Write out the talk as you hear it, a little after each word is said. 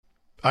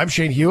I'm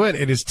Shane Hewitt.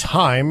 It is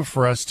time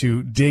for us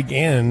to dig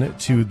in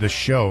to the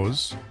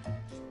shows.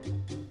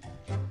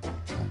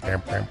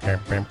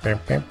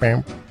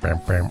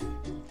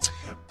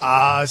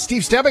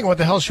 Steve Stebbing, what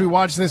the hell should we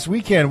watch this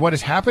weekend? What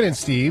is happening,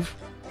 Steve?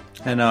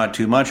 And not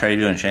too much. How you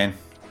doing, Shane?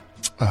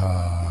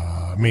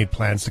 Made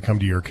plans to come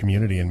to your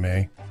community in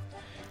May.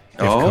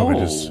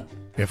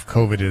 If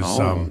COVID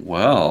is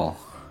well,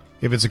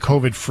 if it's a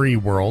COVID-free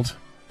world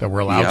that we're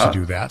allowed to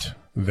do that,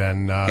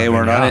 then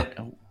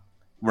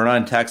we're not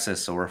in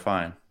Texas, so we're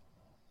fine.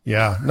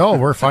 Yeah, no,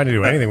 we're fine to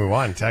do anything we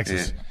want in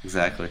Texas. Yeah,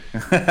 exactly.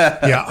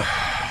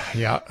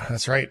 Yeah,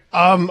 that's right.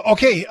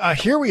 Okay,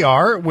 here we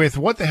are with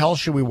what the hell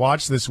should we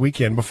watch this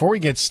weekend? Before we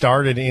get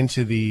started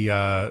into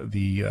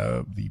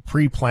the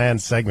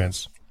pre-planned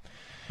segments,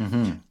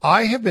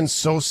 I have been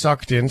so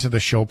sucked into the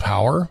show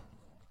Power.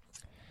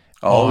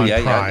 On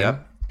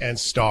Prime and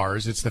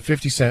Stars. It's the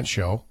 50 Cent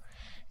show.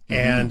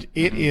 And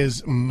it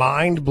is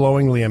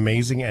mind-blowingly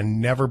amazing and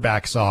never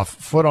backs off.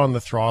 Foot on the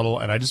throttle.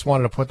 And I just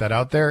wanted to put that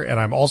out there. And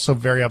I'm also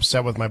very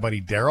upset with my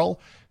buddy Daryl,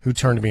 who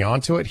turned me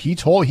on to it. He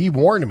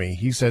warned me.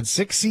 He said,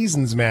 6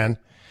 seasons, man.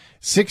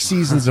 6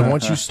 seasons. And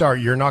once you start,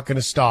 you're not going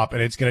to stop.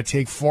 And it's going to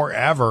take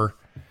forever.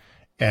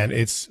 And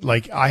it's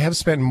like, I have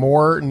spent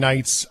more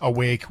nights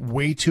awake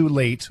way too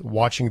late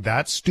watching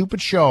that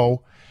stupid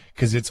show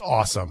because it's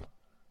awesome.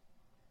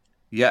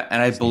 Yeah,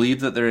 and I believe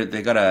that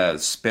they got a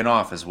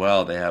spin-off as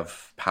well. They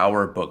have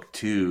Power Book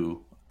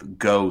 2,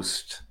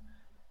 Ghost,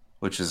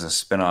 which is a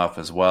spin-off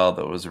as well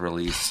that was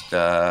released.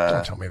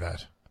 Don't tell me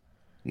that.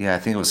 Yeah, I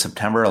think it was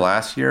September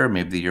last year,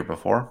 maybe the year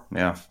before.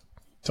 Yeah.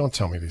 Don't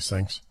tell me these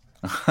things.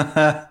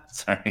 Sorry.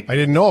 I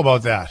didn't know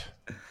about that.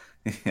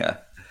 Yeah.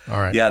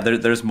 All right. Yeah,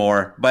 there's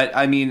more. But,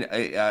 I mean,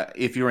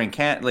 if you're in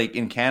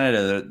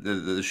Canada,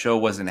 the show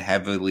wasn't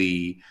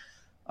heavily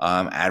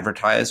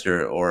advertised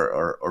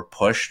or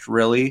pushed,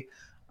 really.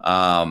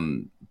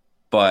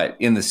 But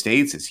in the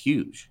States, it's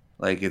huge.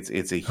 Like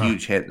it's a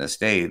huge hit in the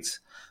States.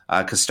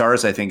 Cause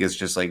Stars, I think, is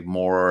just like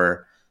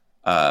more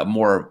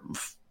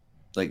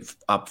like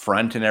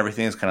upfront and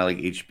everything. It's kind of like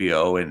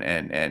HBO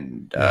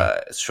and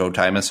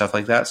Showtime and stuff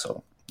like that.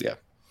 So yeah.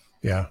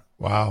 Yeah.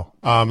 Wow.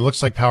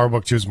 Looks like Power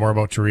Book 2 is more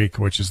about Tariq,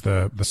 which is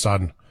the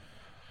son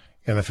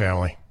and the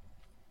family.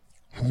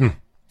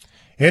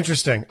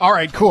 Interesting. All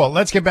right, cool.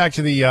 Let's get back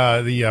to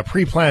the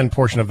pre-planned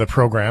portion of the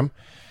program.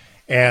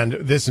 And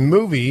this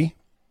movie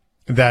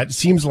that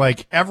seems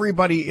like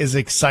everybody is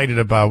excited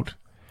about.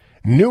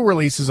 New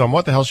releases on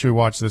What the Hell Should We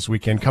Watch this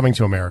weekend coming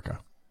to America.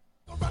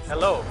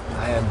 Hello,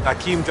 I am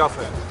Hakeem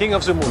Jaffer, King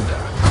of Zamunda.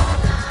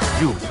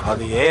 You are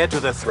the heir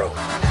to the throne.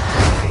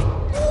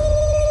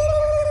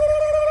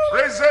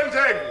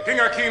 Presenting King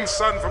Hakeem's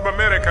son from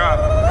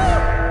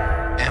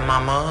America. And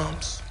my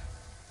mom's.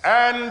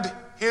 And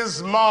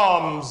his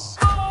mom's.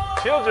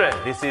 Children,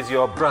 this is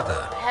your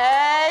brother.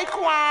 Hey,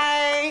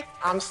 Quay.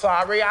 I'm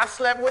sorry I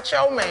slept with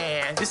your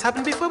man. This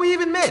happened before we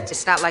even met.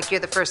 It's not like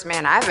you're the first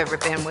man I've ever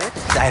been with.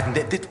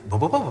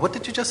 What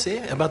did you just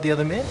say about the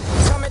other men?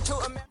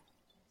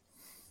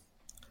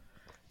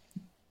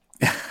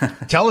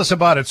 Tell us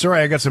about it.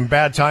 Sorry, I got some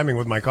bad timing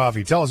with my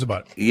coffee. Tell us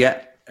about it.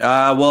 Yeah.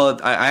 Well,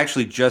 I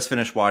actually just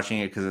finished watching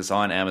it because it's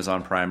on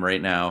Amazon Prime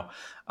right now.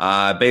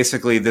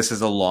 Basically, this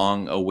is a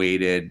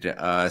long-awaited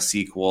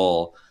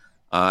sequel.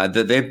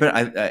 They've been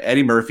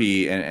Eddie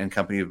Murphy and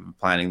company have been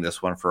planning this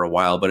one for a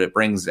while, but it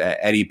brings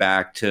Eddie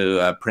back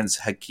to Prince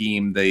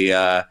Hakeem,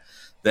 the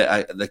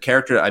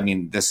character. I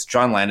mean, this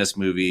John Landis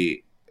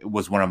movie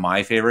was one of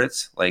my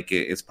favorites. Like,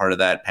 it's part of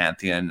that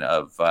pantheon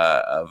of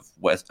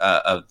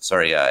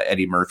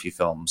Eddie Murphy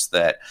films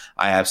that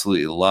I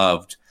absolutely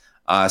loved.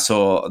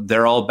 So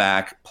they're all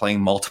back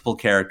playing multiple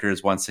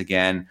characters once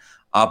again.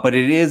 But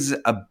it is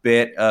a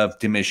bit of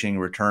diminishing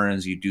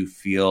returns. You do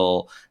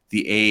feel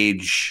the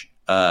age.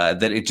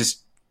 That it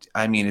just,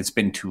 I mean, it's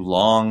been too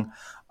long.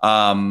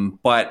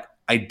 But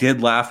I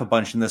did laugh a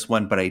bunch in this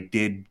one, but I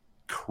did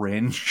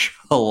cringe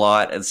a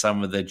lot at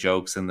some of the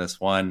jokes in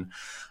this one.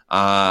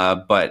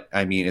 But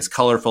I mean, it's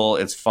colorful,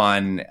 it's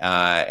fun,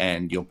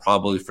 and you'll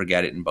probably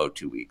forget it in about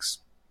 2 weeks.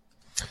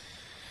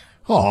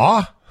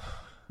 Aw.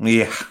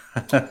 Yeah.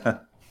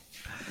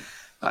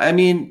 I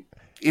mean,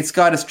 it's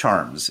got its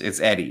charms.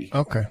 It's Eddie.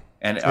 Okay.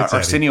 And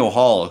Arsenio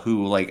Hall,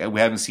 who like we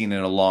haven't seen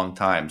in a long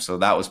time. So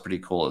that was pretty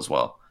cool as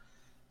well.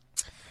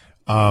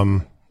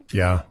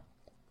 Yeah,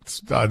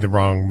 it's the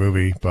wrong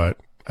movie, but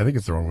I think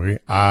it's the wrong movie.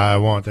 I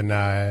want the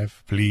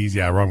knife, please.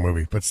 Yeah, wrong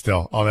movie, but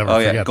still, I'll never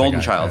forget. Yeah,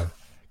 Golden Child. Yeah.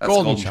 That's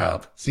Golden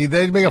Child. See,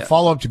 they make a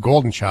follow up to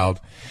Golden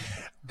Child.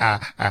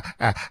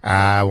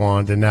 I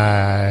want the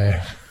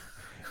knife,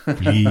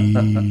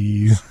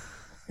 please.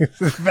 It's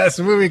the best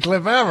movie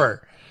clip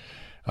ever.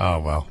 Oh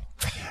well,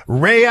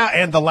 Raya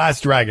and the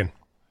Last Dragon.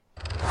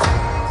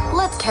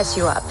 Let's catch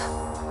you up.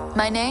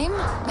 My name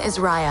is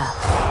Raya.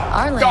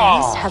 Our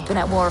lands have been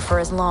at war for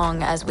as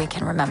long as we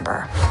can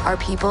remember. Our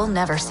people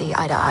never see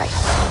eye to eye.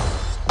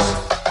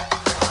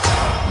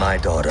 My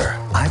daughter,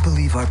 I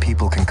believe our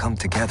people can come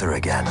together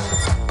again,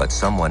 but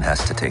someone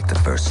has to take the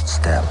first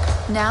step.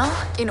 Now,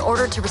 in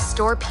order to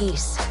restore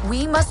peace,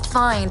 we must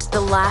find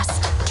the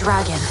last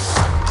dragon.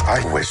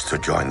 I wish to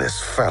join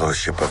this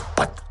fellowship of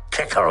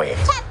butt-kickery.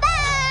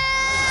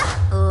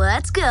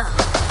 Let's go.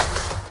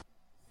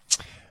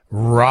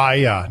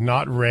 Raya,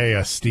 not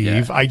Raya,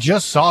 Steve. Yeah. I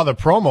just saw the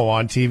promo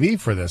on TV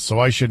for this, so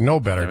I should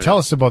know better. Tell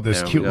us about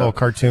this cute little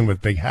cartoon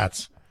with big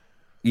hats.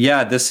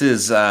 Yeah, this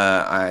is,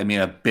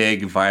 a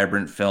big,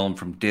 vibrant film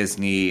from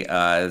Disney.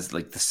 It's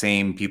like the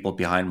same people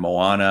behind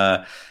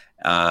Moana.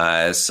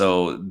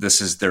 So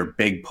this is their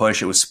big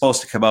push. It was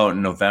supposed to come out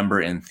in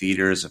November in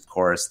theaters, of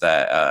course.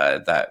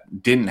 That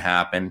didn't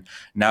happen.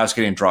 Now it's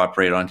getting dropped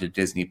right onto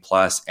Disney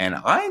Plus, and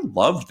I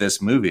loved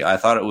this movie. I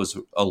thought it was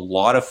a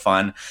lot of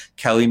fun.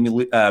 Kelly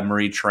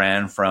Marie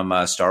Tran from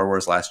Star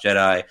Wars: Last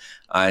Jedi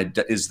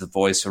is the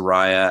voice of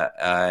Raya,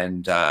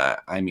 and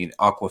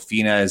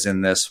Awkwafina is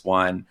in this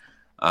one.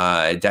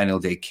 Daniel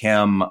Day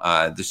Kim.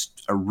 There's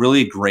a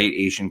really great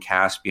Asian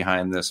cast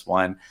behind this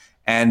one.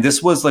 And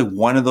this was like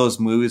one of those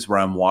movies where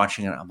I'm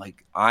watching it, I'm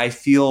like, I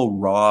feel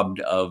robbed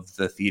of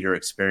the theater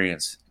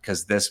experience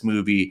because this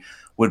movie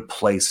would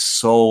play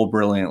so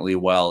brilliantly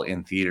well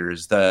in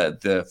theaters.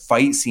 The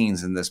fight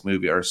scenes in this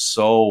movie are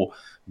so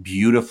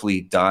beautifully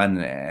done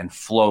and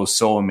flow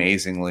so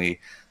amazingly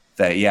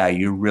that, yeah,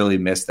 you really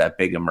miss that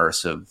big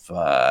immersive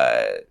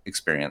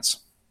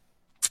experience.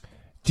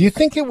 Do you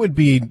think it would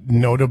be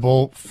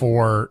notable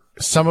for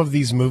some of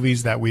these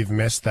movies that we've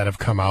missed that have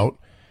come out?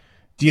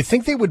 Do you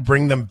think they would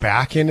bring them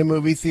back into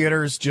movie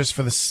theaters just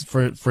for this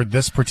for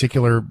this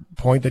particular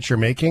point that you're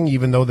making,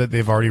 even though that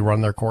they've already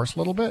run their course a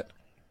little bit?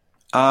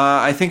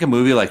 I think a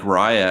movie like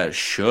Raya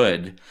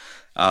should.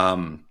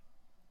 And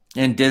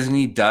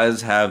Disney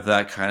does have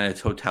that kind of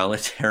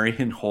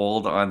totalitarian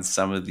hold on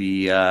some of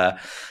the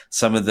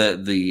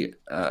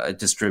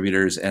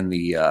distributors and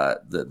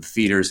the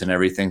theaters and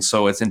everything.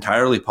 So it's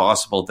entirely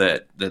possible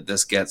that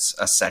this gets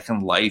a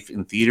second life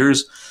in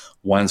theaters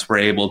once we're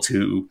able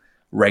to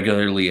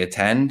regularly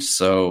attend.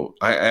 So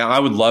I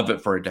would love it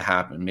for it to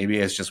happen. Maybe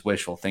it's just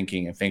wishful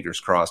thinking and fingers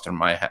crossed on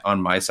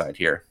my side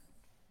here.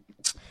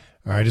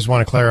 All right, I just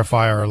want to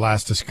clarify our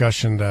last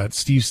discussion that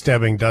Steve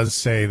Stebbing does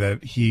say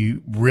that he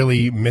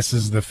really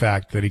misses the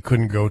fact that he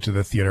couldn't go to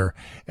the theater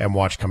and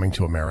watch Coming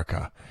to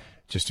America.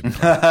 Just to be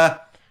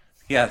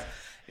yeah,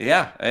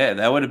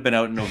 that would have been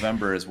out in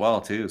November as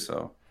well too.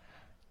 So,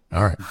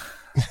 all right.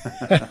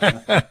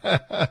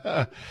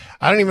 I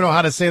don't even know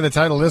how to say the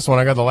title of this one.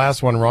 I got the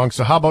last one wrong.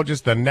 So how about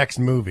just the next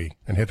movie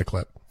and hit the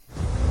clip?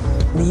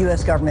 The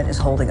U.S. government is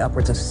holding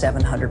upwards of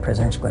 700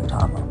 prisoners in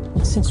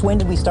Guantanamo. Since when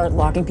did we start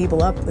locking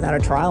people up without a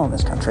trial in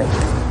this country?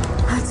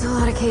 That's a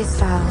lot of case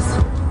files.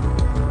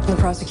 The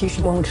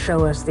prosecution won't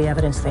show us the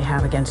evidence they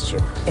have against you.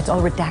 It's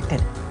all redacted.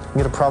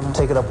 You got a problem,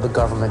 take it up with the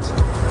government.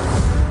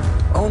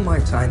 All my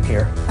time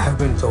here, I've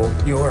been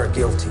told you are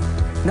guilty.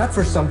 Not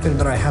for something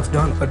that I have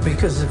done, but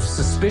because of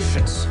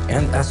suspicions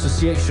and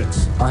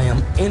associations. I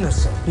am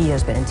innocent. He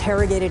has been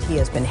interrogated. He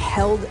has been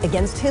held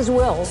against his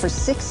will for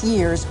 6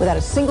 years without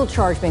a single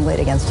charge being laid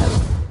against him.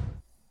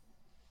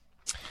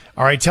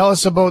 All right, tell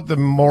us about the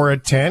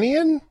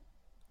Mauritanian.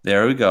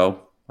 There we go.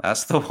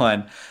 That's the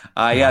one.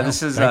 Yeah,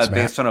 this is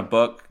based on a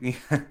book. This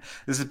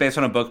is based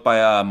on a book by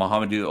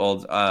Mohamedou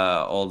Ould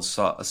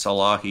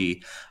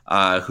Salahi,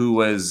 who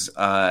was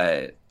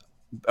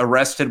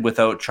arrested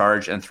without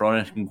charge and thrown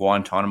into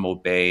Guantanamo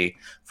Bay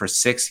for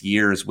 6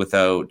 years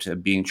without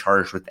being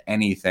charged with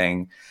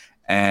anything.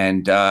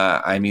 And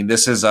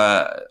this is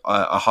a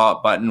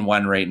hot button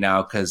one right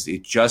now because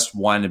it just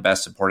won the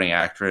Best Supporting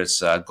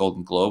Actress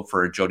Golden Globe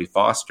for Jodie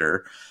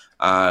Foster,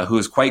 who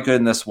is quite good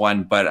in this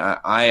one. But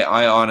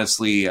I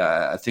honestly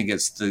I think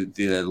it's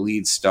the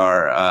lead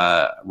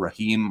star,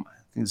 Raheem.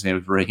 I think his name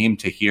is Raheem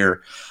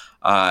Tahir.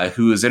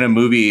 Who was in a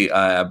movie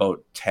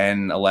about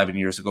 10, 11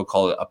 years ago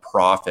called A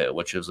Prophet,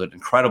 which is an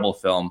incredible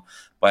film.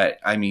 But,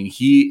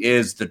 he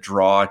is the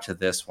draw to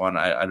this one.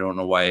 I don't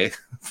know why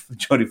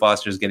Jodie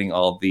Foster is getting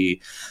all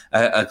the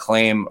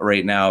acclaim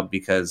right now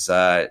because,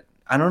 I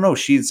don't know,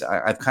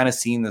 I've kind of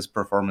seen this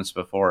performance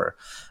before.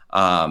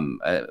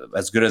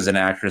 As good as an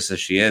actress as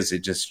she is,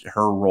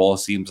 her role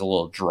seems a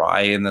little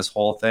dry in this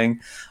whole thing.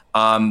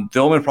 The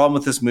only problem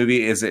with this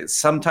movie is it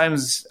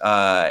sometimes...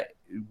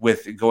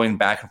 with going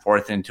back and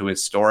forth into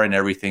its story and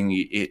everything,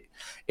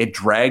 it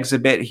drags a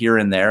bit here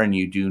and there, and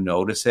you do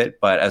notice it.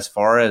 But as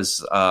far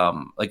as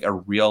like a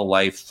real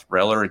life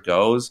thriller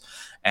goes,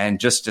 and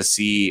just to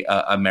see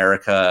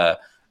America,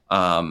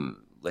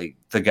 like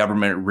the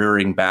government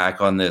rearing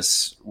back on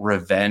this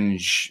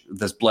revenge,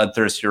 this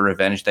bloodthirsty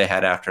revenge they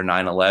had after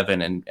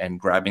 9/11, and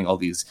grabbing all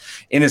these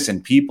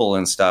innocent people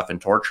and stuff and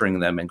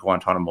torturing them in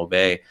Guantanamo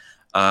Bay,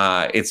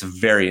 it's a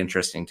very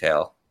interesting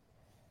tale.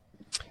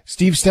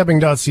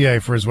 SteveStebbing.ca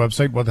for his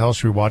website. What the hell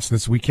should we watch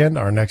this weekend?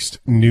 Our next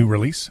new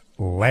release,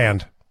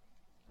 Land.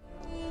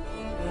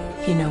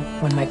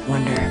 One might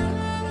wonder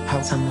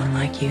how someone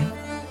like you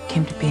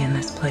came to be in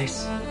this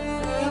place.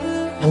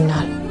 I'm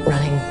not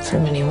running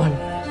from anyone.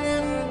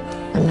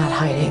 I'm not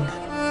hiding.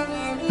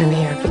 I'm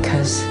here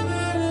because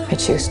I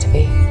choose to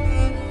be.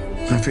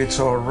 If it's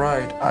all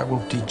right, I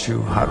will teach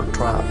you how to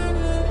trap.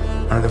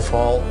 And in the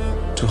fall,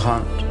 to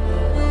hunt.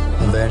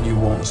 And then you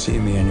won't see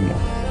me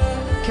anymore.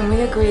 Can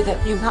we agree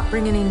that you not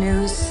bring any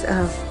news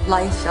of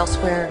life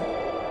elsewhere?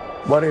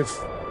 What if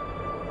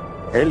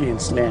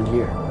aliens land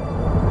here?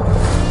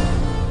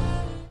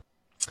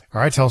 All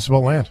right, tell us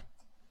about Land.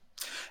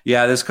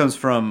 Yeah, this comes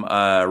from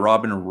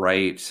Robin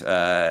Wright,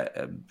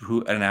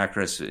 who an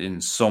actress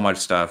in so much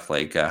stuff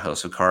like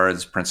House of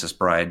Cards, Princess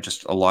Bride,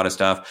 just a lot of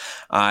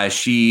stuff.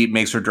 She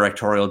makes her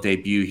directorial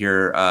debut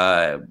here,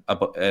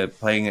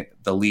 playing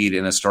the lead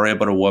in a story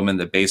about a woman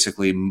that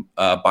basically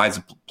buys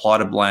a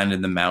plot of land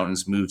in the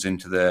mountains, moves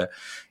into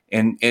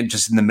and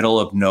just in the middle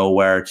of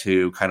nowhere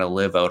to kind of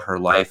live out her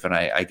life and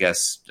I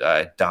guess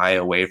die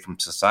away from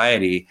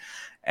society.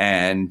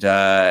 And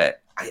I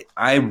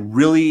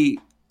really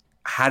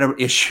had an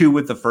issue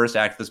with the first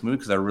act of this movie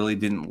because I really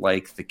didn't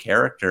like the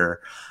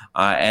character.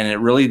 And it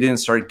really didn't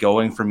start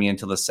going for me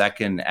until the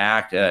second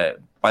act.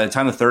 By the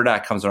time the third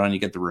act comes around, you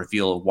get the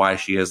reveal of why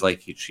she is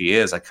like she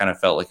is. I kind of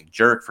felt like a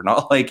jerk for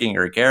not liking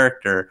her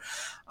character.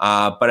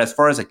 But as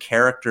far as a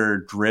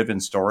character-driven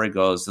story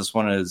goes, this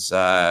one is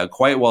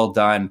quite well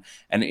done.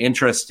 An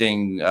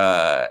interesting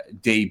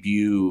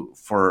debut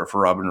for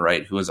Robin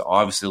Wright, who has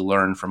obviously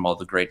learned from all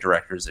the great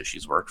directors that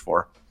she's worked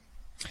for.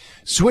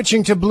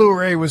 Switching to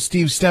Blu-ray with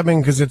Steve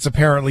Stebbing because it's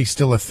apparently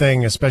still a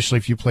thing, especially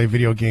if you play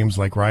video games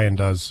like Ryan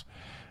does.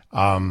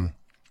 And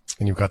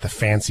you've got the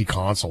fancy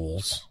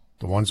consoles,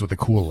 the ones with the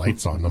cool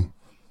lights on them.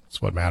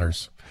 That's what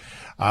matters.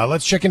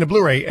 Let's check into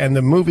Blu-ray, and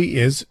the movie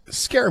is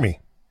Scare Me.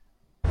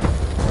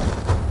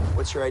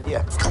 What's your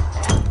idea?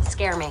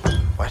 Scare me.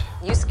 What?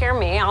 You scare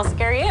me, I'll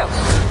scare you.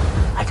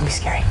 I can be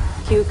scary.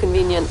 Cue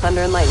convenient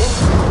thunder and lightning.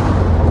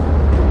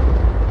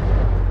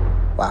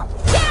 Wow.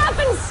 Get up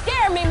and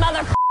scare me,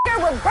 motherfucker!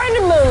 We're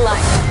burning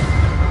moonlight.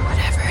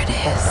 Whatever it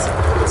is,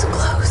 it's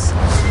close.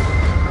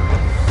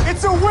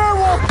 It's a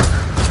werewolf!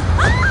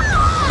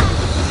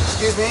 Ah!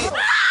 Excuse me?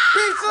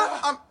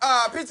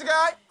 Pizza? Pizza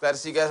guy? Glad to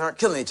see you guys aren't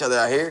killing each other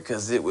out here,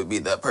 because it would be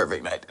the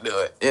perfect night to do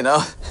it, you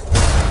know?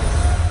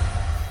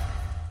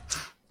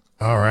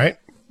 All right.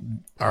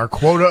 Our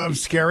quota of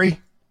scary.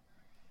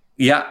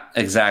 Yeah,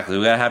 exactly.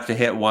 We gotta have to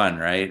hit one,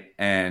 right?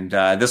 And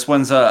this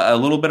one's a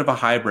little bit of a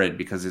hybrid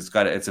because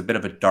it's a bit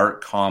of a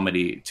dark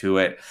comedy to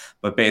it.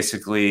 But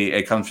basically,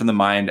 it comes from the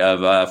mind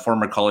of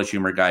former College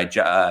Humor guy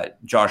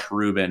Josh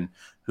Rubin,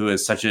 who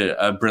is such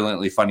a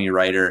brilliantly funny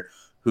writer,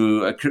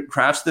 who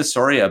crafts this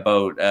story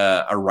about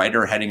a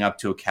writer heading up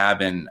to a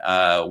cabin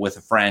with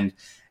a friend,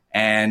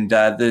 and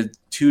the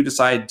two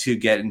decide to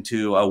get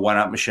into a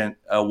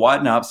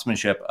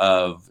one-upsmanship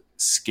of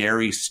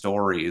scary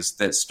stories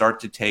that start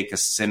to take a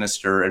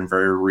sinister and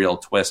very real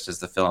twist as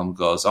the film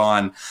goes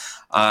on.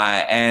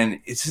 And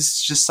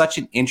it's just such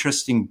an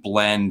interesting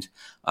blend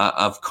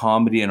of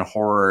comedy and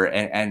horror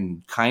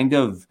and kind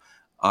of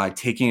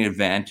taking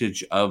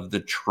advantage of the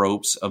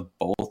tropes of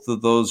both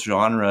of those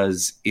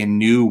genres in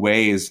new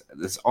ways.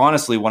 It's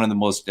honestly one of the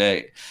most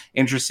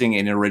interesting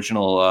and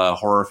original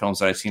horror films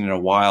that I've seen in a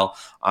while.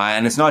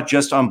 And it's not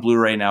just on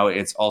Blu-ray now.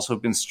 It's also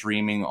been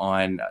streaming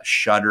on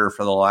Shudder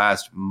for the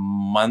last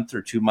month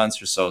or 2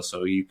 months or so.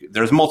 So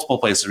there's multiple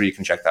places where you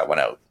can check that one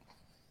out.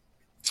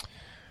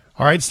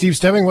 All right, Steve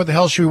Stebbing, what the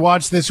hell should we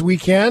watch this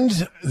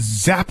weekend?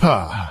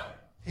 Zappa.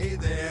 Hey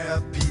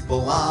there,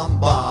 people, I'm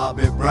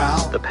Bobby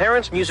Brown. The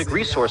Parents Music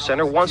Resource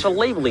Center wants a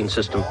labeling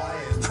system.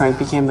 Frank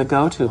became the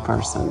go-to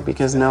person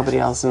because nobody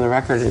else in the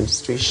record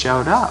industry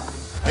showed up.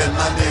 And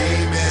my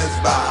name is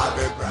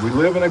Bobby Brown. We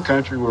live in a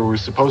country where we're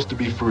supposed to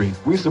be free.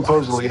 We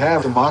supposedly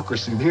have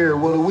democracy. Here,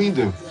 what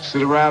do?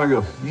 Sit around and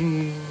go,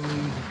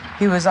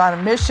 He was on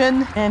a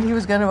mission, and he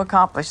was going to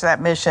accomplish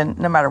that mission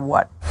no matter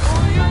what.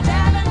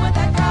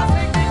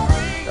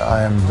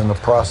 I am in the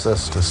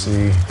process to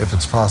see if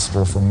it's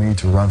possible for me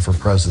to run for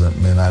president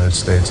in the United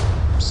States.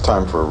 It's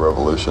time for a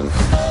revolution.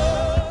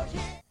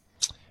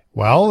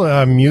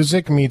 Well,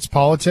 music meets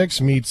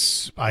politics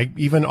meets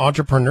even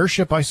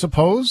entrepreneurship, I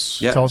suppose.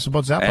 Yeah. Tell us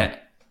about Zappa.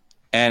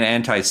 And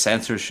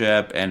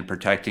anti-censorship and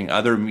protecting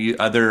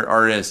other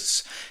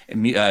artists'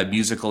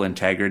 musical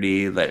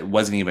integrity that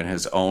wasn't even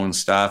his own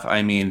stuff.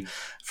 I mean,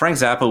 Frank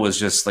Zappa was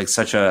just like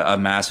such a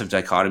massive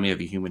dichotomy of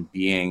a human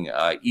being.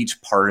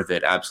 Each part of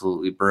it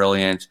absolutely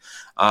brilliant.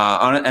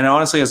 And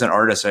honestly, as an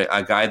artist,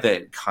 a guy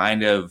that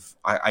kind of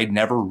I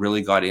never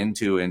really got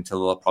into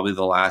until probably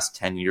the last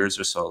 10 years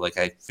or so. Like,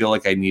 I feel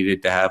like I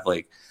needed to have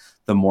like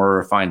the more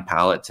refined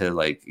palette to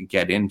like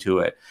get into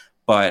it.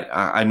 But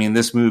I mean,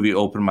 this movie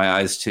opened my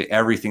eyes to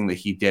everything that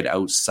he did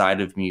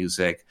outside of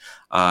music,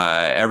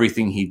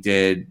 everything he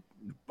did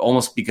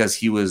almost because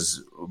he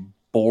was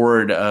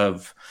bored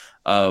of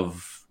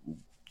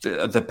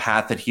the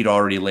path that he'd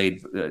already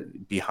laid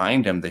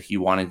behind him, that he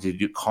wanted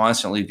to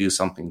constantly do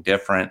something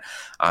different.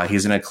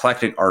 He's an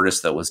eclectic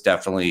artist that was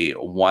definitely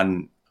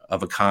one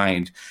of a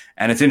kind.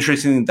 And it's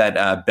interesting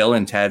that Bill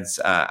and Ted's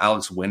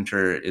Alex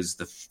Winter is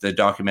the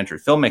documentary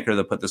filmmaker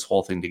that put this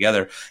whole thing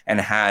together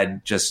and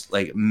had just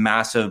like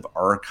massive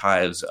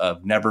archives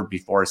of never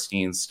before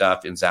seen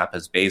stuff in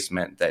Zappa's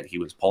basement that he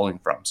was pulling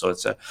from. So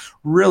it's a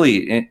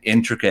really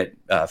intricate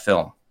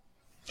film.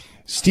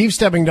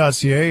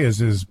 SteveStebbing.ca is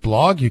his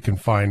blog. You can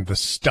find the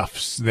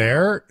stuffs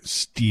there.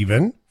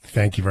 Steven,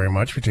 Thank you very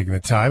much for taking the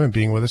time and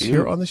being with us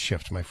here on The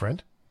Shift, my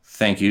friend.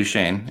 Thank you,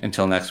 Shane.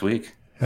 Until next week.